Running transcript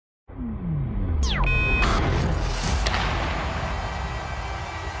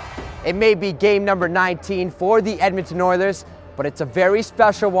It may be game number 19 for the Edmonton Oilers, but it's a very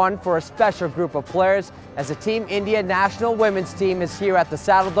special one for a special group of players as the Team India national women's team is here at the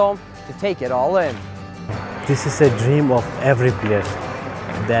Saddle Dome to take it all in. This is a dream of every player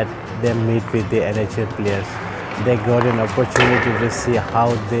that they meet with the NHL players. They got an opportunity to see how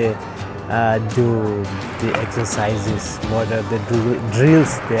they do the exercises, what are the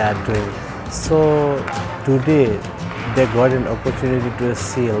drills they are doing. So today they got an opportunity to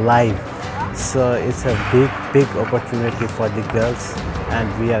see live. So it's a big opportunity for the girls, and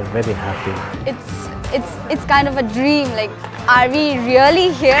we are very happy. It's kind of a dream. Like, are we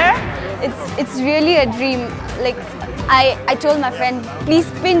really here? It's really a dream. Like, I told my friend, please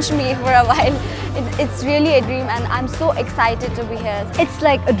pinch me for a while. It's really a dream, and I'm so excited to be here. It's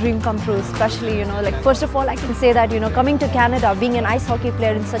like a dream come true, especially, like, first of all, I can say that, coming to Canada, being an ice hockey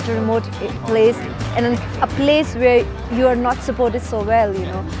player in such a remote place, and in a place where you are not supported so well,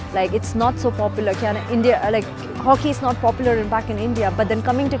 like, it's not so popular. India, like, hockey is not popular back in India, but then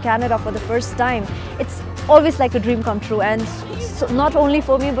coming to Canada for the first time, it's always like a dream come true, and so not only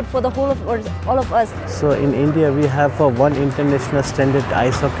for me, but for the whole of all of us. So in India, we have one international standard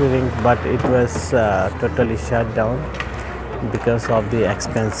ice hockey rink, but it was totally shut down because of the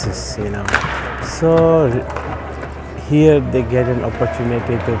expenses, So here they get an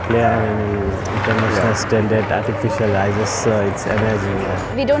opportunity to play on an international standard artificial ices, so it's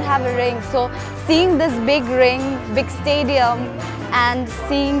amazing. We don't have a rink, so seeing this big ring, big stadium, and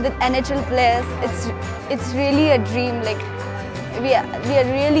seeing the NHL players, it's really a dream. Like, we are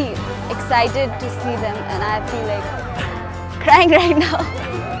really excited to see them, and I feel like crying right now.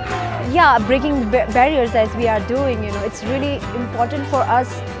 Yeah, breaking barriers as we are doing, it's really important for us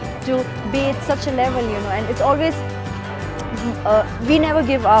to be at such a level, and it's always, we never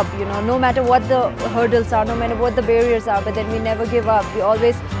give up, no matter what the hurdles are, no matter what the barriers are, but then we never give up. We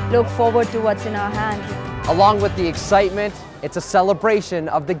always look forward to what's in our hands. Along with the excitement, it's a celebration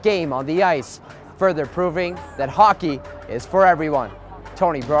of the game on the ice, further proving that hockey is for everyone.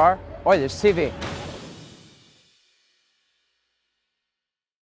 Tony Brar, Oilers TV.